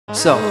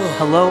So,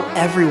 hello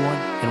everyone,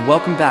 and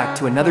welcome back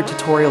to another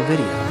tutorial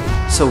video.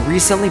 So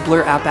recently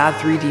BLURRRAPP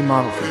added 3D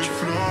model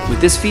feature.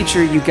 With this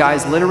feature, you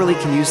guys literally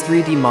can use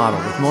 3D model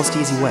with most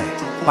easy way.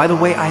 By the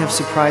way, I have a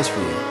surprise for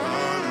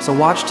you. So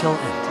watch till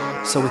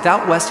end. So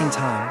without wasting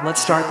time,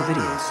 let's start the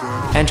video.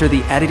 Enter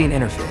the editing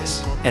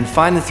interface and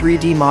find the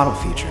 3D model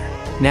feature.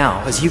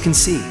 Now, as you can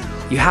see,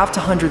 you have to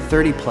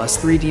 130 plus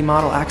 3D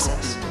model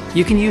access.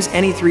 You can use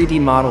any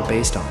 3D model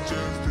based on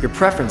your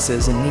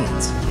preferences and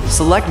needs.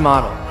 Select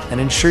model and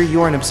ensure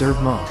you're in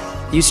observe mode.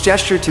 Use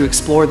gesture to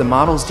explore the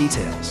model's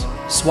details.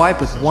 Swipe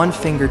with one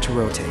finger to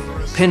rotate.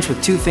 Pinch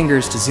with two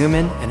fingers to zoom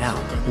in and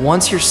out.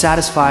 Once you're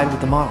satisfied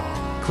with the model,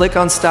 click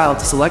on style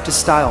to select a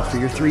style for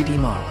your 3D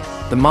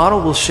model. The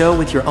model will show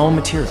with your own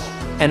material.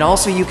 And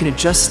also you can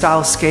adjust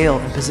style, scale,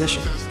 and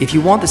position. If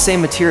you want the same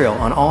material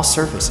on all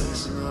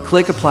surfaces,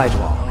 click apply to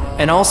all.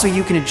 And also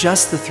you can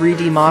adjust the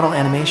 3D model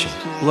animation.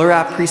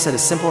 BLURRRAPP preset a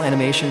simple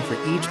animation for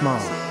each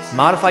model.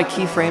 Modify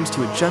keyframes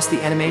to adjust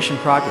the animation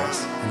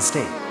progress and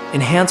state.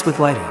 Enhance with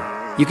lighting.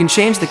 You can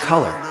change the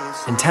color,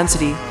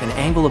 intensity, and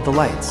angle of the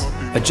lights.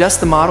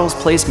 Adjust the model's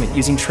placement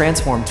using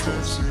transform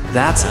tools.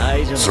 That's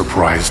it.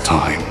 Surprise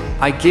time.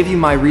 I give you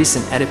my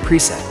recent edit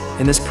preset.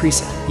 In this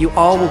preset, you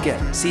all will get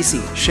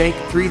CC, shake,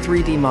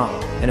 3D model,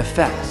 and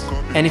effects.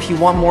 And if you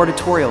want more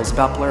tutorials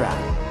about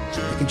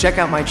BLURRRAPP, you can check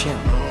out my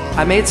channel.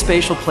 I made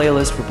spatial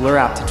playlist for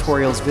BLURRRAPP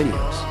tutorials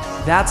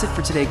videos. That's it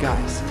for today,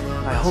 guys.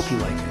 I hope you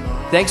like it.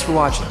 Thanks for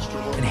watching.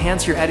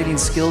 Enhance your editing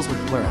skills with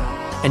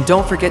BLURRRAPP. And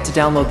don't forget to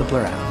download the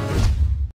BLURRRAPP.